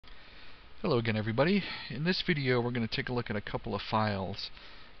Hello again, everybody. In this video we're going to take a look at a couple of files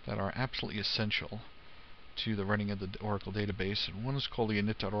that are absolutely essential to the running of the Oracle database. And one is called the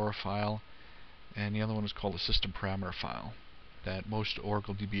init.ora file, and the other one is called the system parameter file that most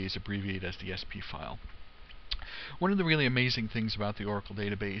Oracle DBAs abbreviate as the SP file. One of the really amazing things about the Oracle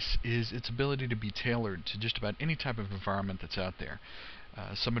database is its ability to be tailored to just about any type of environment that's out there.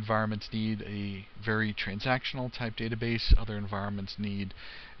 Some environments need a very transactional type database. Other environments need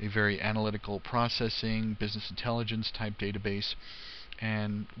a very analytical processing, business intelligence type database.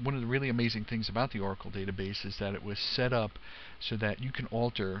 And one of the really amazing things about the Oracle database is that it was set up so that you can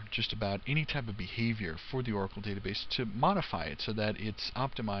alter just about any type of behavior for the Oracle database to modify it so that it's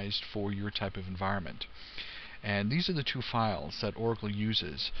optimized for your type of environment. And these are the two files that Oracle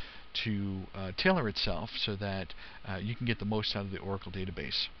uses to tailor itself so that you can get the most out of the Oracle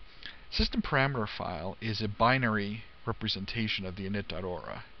database. System parameter file is a binary representation of the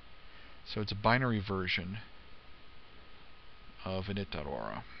init.ora. So it's a binary version of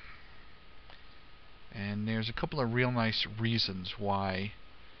init.ora. And there's a couple of real nice reasons why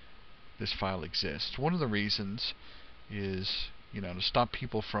this file exists. One of the reasons is, to stop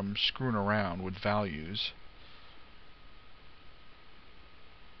people from screwing around with values.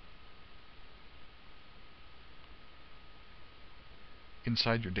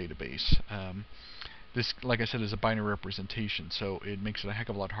 Inside your database. This, like I said, is a binary representation, so it makes it a heck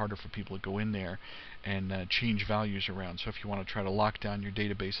of a lot harder for people to go in there and change values around. So if you want to try to lock down your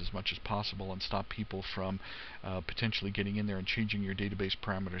database as much as possible and stop people from potentially getting in there and changing your database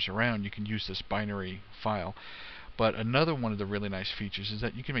parameters around, you can use this binary file. But another one of the really nice features is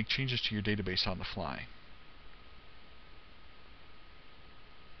that you can make changes to your database on the fly.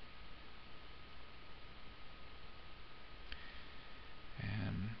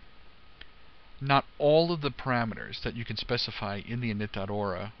 Not all of the parameters that you can specify in the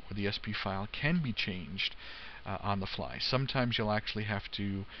init.ora or the SP file can be changed on the fly. Sometimes you'll actually have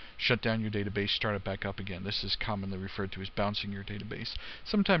to shut down your database, start it back up again. This is commonly referred to as bouncing your database.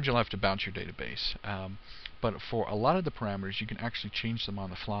 Sometimes you'll have to bounce your database. But for a lot of the parameters, you can actually change them on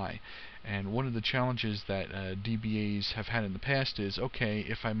the fly. And one of the challenges that DBAs have had in the past is, okay,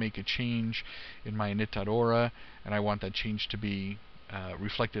 if I make a change in my init.ora and I want that change to be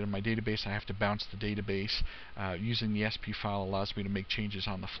reflected in my database, I have to bounce the database. Using the SP file allows me to make changes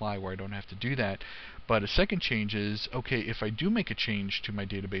on the fly where I don't have to do that. But a second change is, okay, if I do make a change to my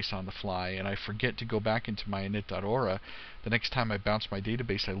database on the fly and I forget to go back into my init.ora, the next time I bounce my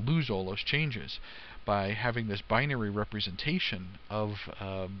database, I lose all those changes. By having this binary representation of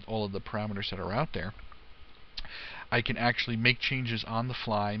all of the parameters that are out there, I can actually make changes on the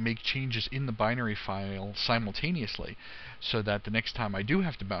fly, make changes in the binary file simultaneously, so that the next time I do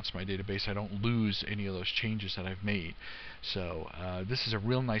have to bounce my database, I don't lose any of those changes that I've made. So this is a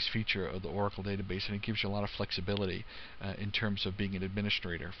real nice feature of the Oracle database, and it gives you a lot of flexibility in terms of being an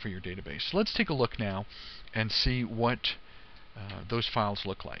administrator for your database. So let's take a look now and see what those files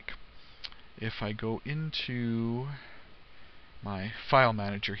look like. If I go into my file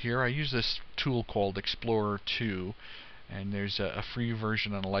manager here, I use this tool called Explorer 2, and there's a free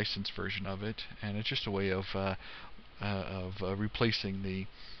version and a licensed version of it, and it's just a way of replacing the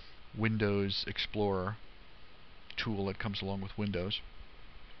Windows Explorer tool that comes along with Windows.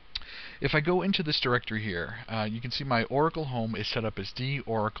 If I go into this directory here, you can see my Oracle home is set up as the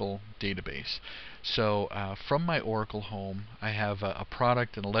Oracle database. So from my Oracle home, I have a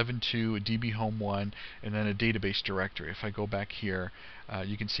product, an 11.2, a DB home 1, and then a database directory. If I go back here,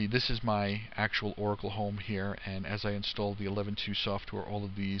 you can see this is my actual Oracle home here, and as I installed the 11.2 software, all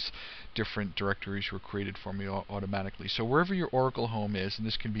of these different directories were created for me automatically. So wherever your Oracle home is, and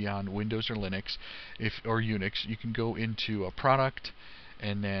this can be on Windows or Linux or Unix, you can go into a product,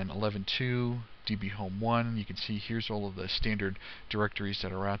 and then 11.2, DB home 1. You can see here's all of the standard directories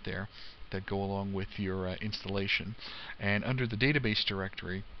that are out there that go along with your installation. And under the database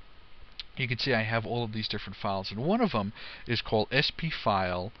directory, you can see I have all of these different files, and one of them is called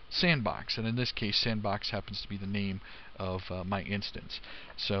spfile sandbox, and in this case sandbox happens to be the name of my instance.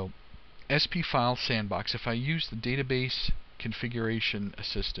 So spfile sandbox, if I use the database configuration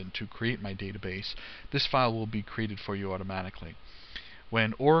assistant to create my database, this file will be created for you automatically.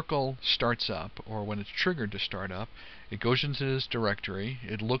 When Oracle starts up, or when it's triggered to start up, it goes into this directory,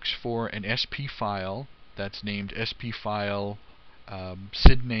 it looks for an SP file that's named spfile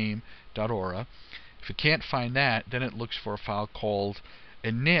sidname.ora. If it can't find that, then it looks for a file called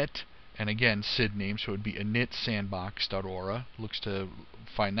init, and again sidname, so it would be init.sandbox.ora. Looks to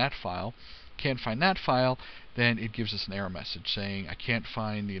find that file. Can't find that file, then it gives us an error message saying I can't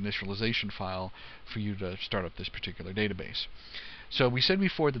find the initialization file for you to start up this particular database. So we said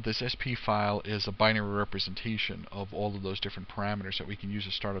before that this SP file is a binary representation of all of those different parameters that we can use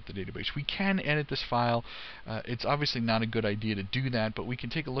to start up the database. We can edit this file. It's obviously not a good idea to do that, but we can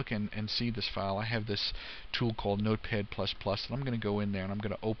take a look and see this file. I have this tool called Notepad++, and I'm going to go in there and I'm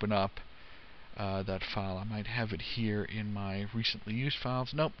going to open up that file. I might have it here in my recently used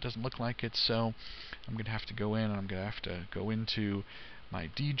files. Nope, doesn't look like it, so I'm going to have to go in and I'm going to have to go into my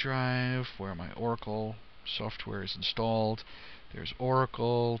D drive where my Oracle software is installed. There's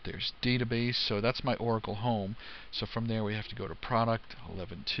Oracle, there's database, so that's my Oracle home. So from there we have to go to product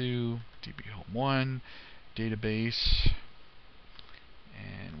 11.2, DB home 1, database,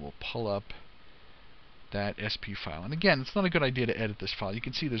 and we'll pull up that SP file. And again, it's not a good idea to edit this file. You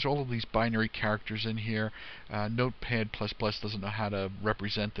can see there's all of these binary characters in here. Notepad++ doesn't know how to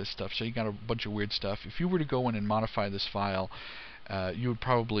represent this stuff, so you got a bunch of weird stuff. If you were to go in and modify this file, you would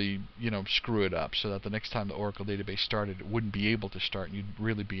probably, screw it up so that the next time the Oracle database started, it wouldn't be able to start, and you'd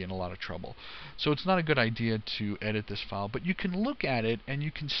really be in a lot of trouble. So it's not a good idea to edit this file, but you can look at it and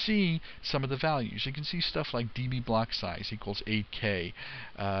you can see some of the values. You can see stuff like DB block size equals 8K,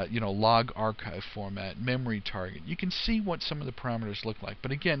 log archive format, memory target. You can see what some of the parameters look like.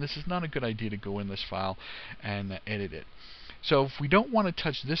 But again, this is not a good idea to go in this file and edit it. So if we don't want to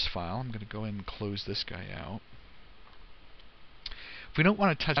touch this file, I'm going to go ahead and close this guy out. If we don't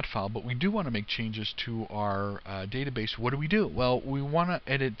want to touch that file, but we do want to make changes to our database, what do? Well, we want to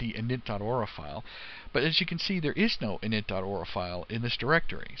edit the init.ora file, but as you can see, there is no init.ora file in this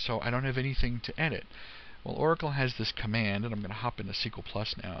directory, so I don't have anything to edit. Well, Oracle has this command, and I'm going to hop into SQL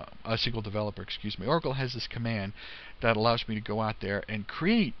Plus now, SQL Developer, excuse me. Oracle has this command that allows me to go out there and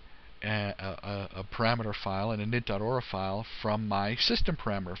create a parameter file, an init.ora file, from my system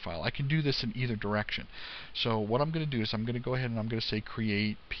parameter file. I can do this in either direction. So what I'm going to do is I'm going to go ahead and I'm going to say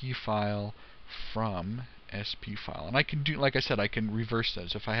create pfile from spfile. And I can do, like I said, I can reverse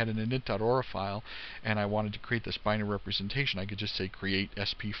those. If I had an init.ora file and I wanted to create this binary representation, I could just say create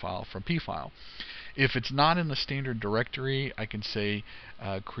spfile from pfile. If it's not in the standard directory, I can say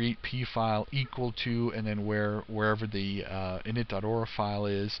create pfile equal to, and then wherever the init.ora file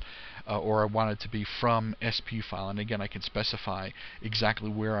is, or I want it to be from spfile. And again, I can specify exactly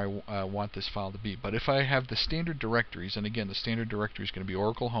where I want this file to be. But if I have the standard directories, and again, the standard directory is going to be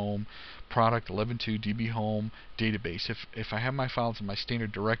Oracle Home, Product 11.2, DB Home, Database. If I have my files in my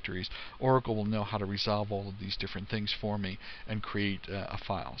standard directories, Oracle will know how to resolve all of these different things for me and create a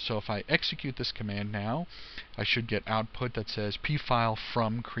file. So if I execute this command now, I should get output that says pfile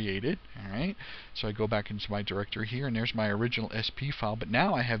from created. Alright, so I go back into my directory here, and there's my original SP file, but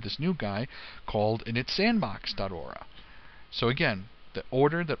now I have this new guy called initsandbox.ora. So again, the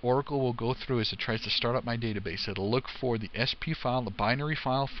order that Oracle will go through as it tries to start up my database, it'll look for the SP file, the binary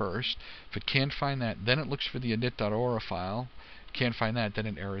file first. If it can't find that, then it looks for the init.ora file. Can't find that, then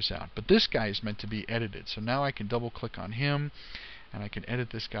it errors out. But this guy is meant to be edited. So now I can double click on him, and I can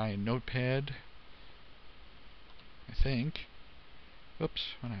edit this guy in Notepad, I think. Oops,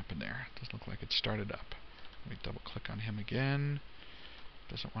 what happened there? It doesn't look like it started up. Let me double click on him again.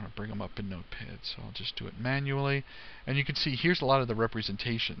 Doesn't want to bring them up in Notepad, so I'll just do it manually. And you can see here's a lot of the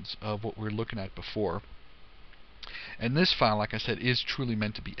representations of what we were looking at before. And this file, like I said, is truly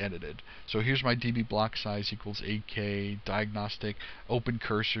meant to be edited. So here's my DB block size equals 8K, diagnostic, open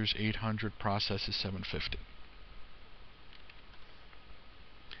cursors 800, processes 750.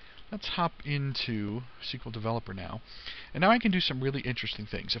 Let's hop into SQL Developer now. And now I can do some really interesting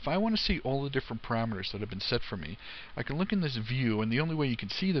things. If I want to see all the different parameters that have been set for me, I can look in this view, and the only way you can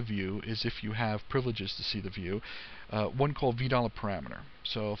see the view is if you have privileges to see the view, one called $parameter.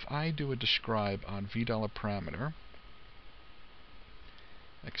 So if I do a describe on $parameter,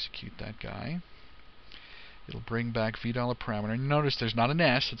 execute that guy, it'll bring back $parameter. And notice there's not an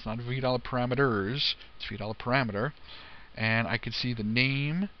S, it's not $parameters, it's $parameter. And I can see the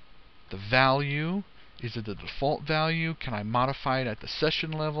name, the value. Is it the default value? Can I modify it at the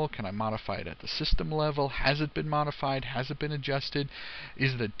session level? Can I modify it at the system level? Has it been modified? Has it been adjusted?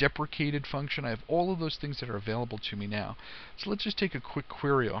 Is it a deprecated function? I have all of those things that are available to me now. So let's just take a quick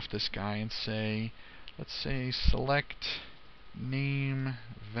query off this guy and say, let's say select name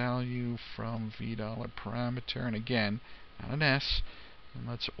value from $parameter, and again, not an S, and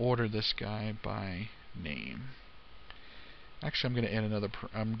let's order this guy by name. Actually, I'm going to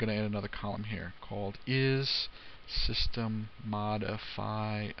add another column here called is system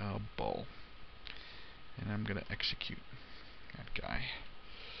modifiable, and I'm going to execute that guy.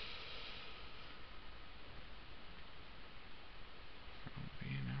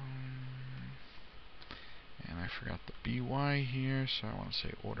 And I forgot the by here, so I want to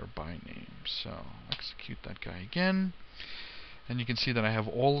say order by name. So execute that guy again. And you can see that I have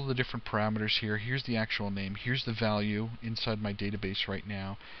all of the different parameters here. Here's the actual name. Here's the value inside my database right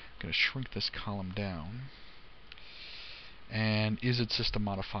now. I'm going to shrink this column down. And is it system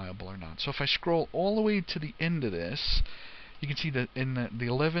modifiable or not? So if I scroll all the way to the end of this, you can see that in the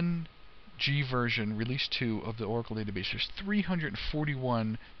 11G version, release 2 of the Oracle database, there's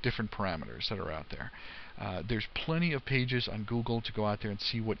 341 different parameters that are out there. There's plenty of pages on Google to go out there and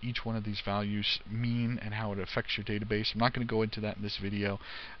see what each one of these values mean and how it affects your database. I'm not going to go into that in this video.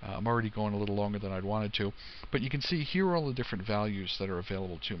 I'm already going a little longer than I'd wanted to. But you can see here are all the different values that are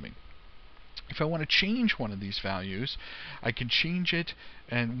available to me. If I want to change one of these values, I can change it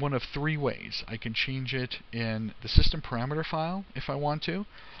in one of three ways. I can change it in the system parameter file if I want to.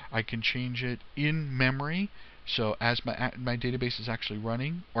 I can change it in memory, so as my database is actually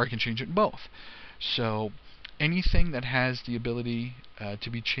running, or I can change it in both. So anything that has the ability to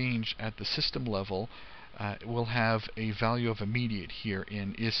be changed at the system level will have a value of immediate here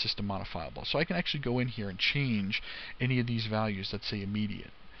in is system modifiable. So I can actually go in here and change any of these values that say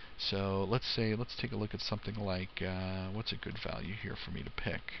immediate. So let's take a look at something like what's a good value here for me to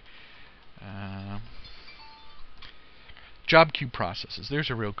pick. Job queue processes. There's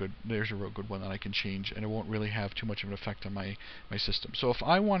a real good one that I can change, and it won't really have too much of an effect on my system. So if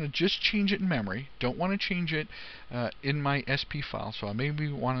I want to just change it in memory, don't want to change it in my SP file, so I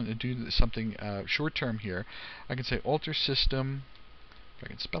maybe want to do something short term here, I can say alter system, if I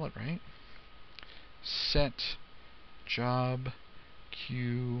can spell it right, set job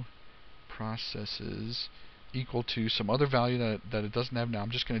queue processes equal to some other value that it doesn't have now.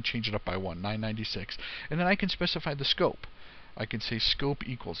 I'm just going to change it up by 1, 996. And then I can specify the scope. I can say scope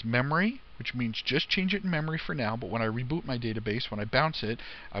equals memory, which means just change it in memory for now, but when I reboot my database, when I bounce it,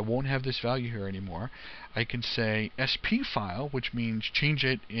 I won't have this value here anymore. I can say SP file, which means change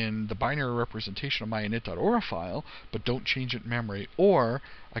it in the binary representation of my init.ora file, but don't change it in memory, or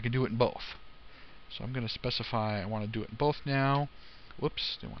I can do it in both. So I'm going to specify I want to do it in both now.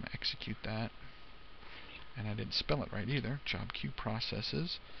 Whoops, didn't want to execute that. And I didn't spell it right either. Job queue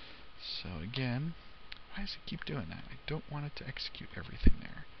processes. So again, why does it keep doing that? I don't want it to execute everything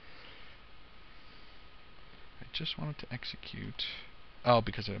there. I just want it to execute. Oh,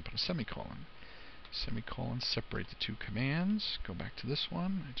 because I didn't put a semicolon. Semicolon, separate the two commands. Go back to this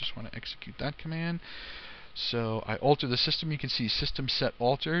one. I just want to execute that command. So I alter the system. You can see system set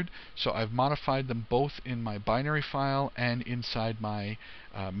altered. So I've modified them both in my binary file and inside my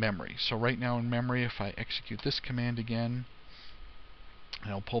memory. So right now in memory, if I execute this command again,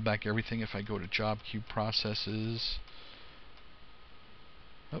 and I'll pull back everything. If I go to job queue processes,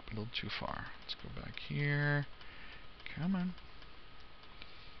 oh, a little too far. Let's go back here. Come on.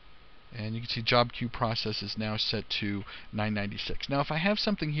 And you can see job queue process is now set to 996. Now if I have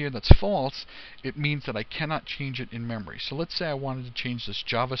something here that's false, it means that I cannot change it in memory. So let's say I wanted to change this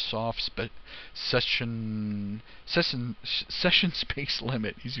JavaSoft session space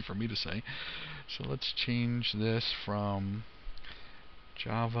limit. Easy for me to say. So let's change this from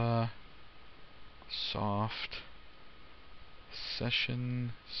JavaSoft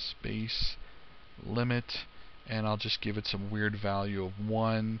session space limit, and I'll just give it some weird value of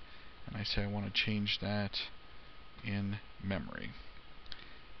 1. And I say I want to change that in memory.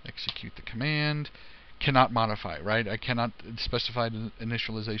 Execute the command. Cannot modify, right? I cannot specify the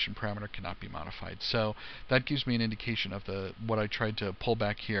initialization parameter cannot be modified. So that gives me an indication of what I tried to pull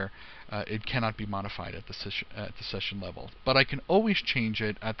back here. It cannot be modified at the session level. But I can always change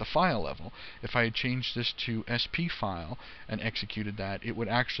it at the file level. If I had changed this to SP file and executed that, it would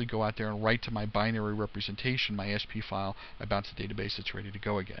actually go out there and write to my binary representation, my SP file. I bounce the database, it's ready to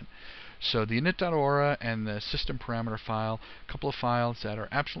go again. So the init.ora and the system parameter file, a couple of files that are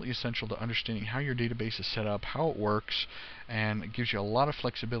absolutely essential to understanding how your database is set up, how it works, and it gives you a lot of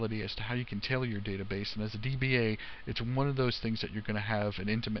flexibility as to how you can tailor your database. And as a DBA, it's one of those things that you're going to have an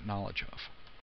intimate knowledge of.